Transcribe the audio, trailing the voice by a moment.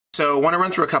So I want to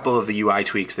run through a couple of the UI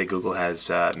tweaks that Google has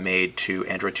made to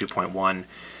Android 2.1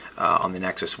 on the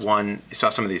Nexus 1. I saw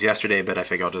some of these yesterday, but I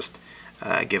figure I'll just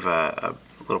give a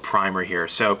little primer here.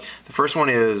 So the first one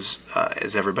is,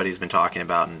 as everybody's been talking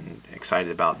about and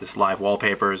excited about, this live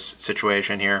wallpapers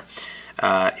situation here.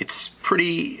 It's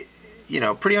pretty,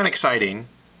 pretty unexciting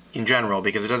in general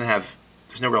because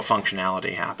there's no real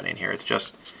functionality happening here. It's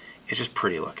just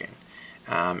pretty looking.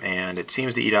 And it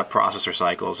seems to eat up processor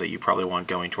cycles that you probably want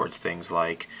going towards things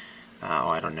like,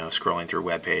 I don't know, scrolling through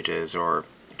web pages or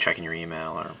checking your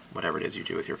email or whatever it is you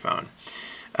do with your phone.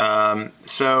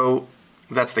 So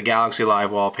that's the Galaxy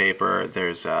Live wallpaper.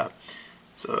 There's a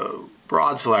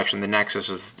broad selection. The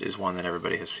Nexus is one that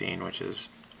everybody has seen, which is,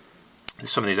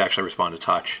 some of these actually respond to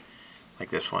touch, like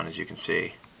this one, as you can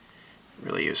see.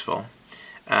 Really useful.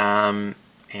 And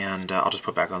I'll just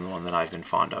put back on the one that I've been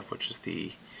fond of, which is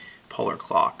the polar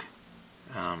clock.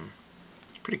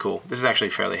 Pretty cool. This is actually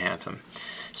fairly handsome.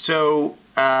 So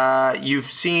you've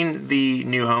seen the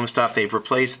new home stuff. They've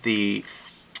replaced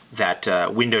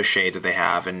that window shade that they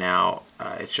have, and now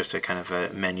it's just a kind of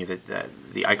a menu that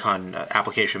the icon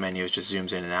application menu just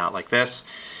zooms in and out like this.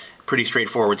 Pretty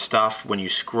straightforward stuff. When you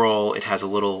scroll, it has a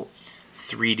little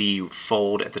 3D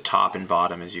fold at the top and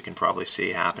bottom, as you can probably see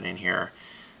happening here.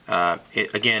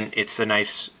 Again, it's a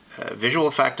nice visual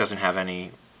effect. Doesn't have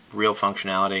any real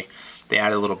functionality. They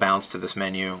added a little bounce to this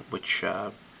menu, which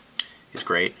is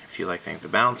great if you like things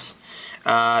that bounce.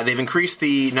 They've increased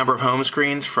the number of home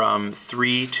screens from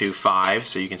 3 to 5,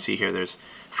 so you can see here there's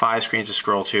 5 screens to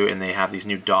scroll to, and they have these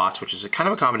new dots, which is kind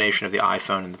of a combination of the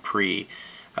iPhone and the Pre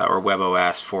or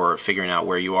WebOS for figuring out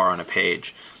where you are on a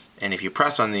page. And if you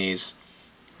press on these,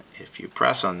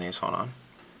 hold on,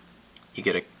 you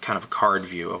get a kind of a card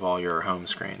view of all your home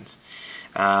screens.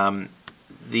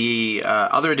 The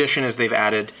other addition is they've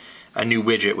added a new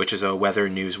widget, which is a weather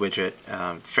news widget.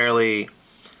 Fairly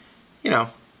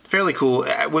cool.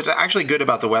 What's actually good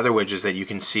about the weather widget is that you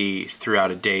can see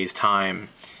throughout a day's time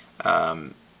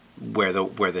where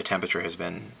the temperature has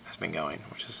been going,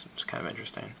 which is kind of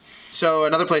interesting. So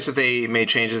another place that they made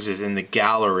changes is in the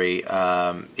gallery.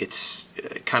 It's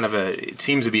kind of it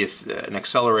seems to be an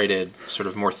accelerated, sort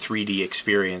of more 3D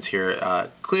experience here.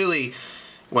 Clearly,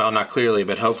 well, not clearly,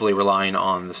 but hopefully relying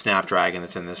on the Snapdragon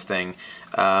that's in this thing.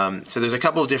 So there's a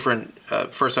couple of different,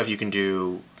 first off, you can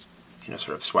do,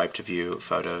 sort of swipe to view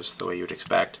photos the way you would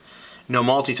expect. No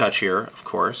multi-touch here, of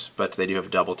course, but they do have a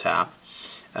double tap.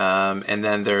 And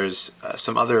then there's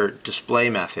some other display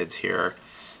methods here,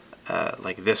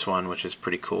 like this one, which is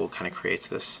pretty cool, kind of creates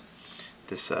this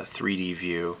 3D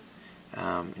view.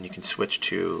 And you can switch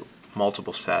to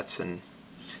multiple sets, and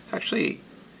it's actually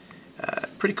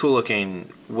pretty cool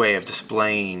looking way of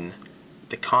displaying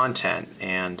the content,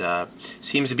 and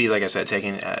seems to be, like I said,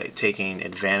 taking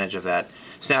advantage of that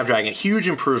Snapdragon. Huge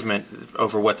improvement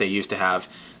over what they used to have,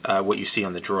 what you see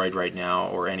on the Droid right now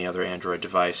or any other Android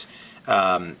device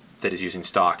that is using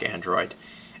stock Android.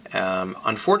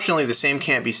 Unfortunately, the same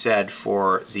can't be said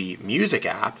for the Music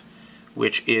app,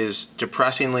 which is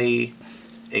depressingly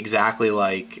exactly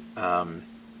like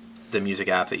the Music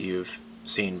app that you've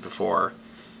seen before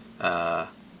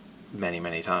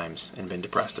many times and been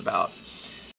depressed about.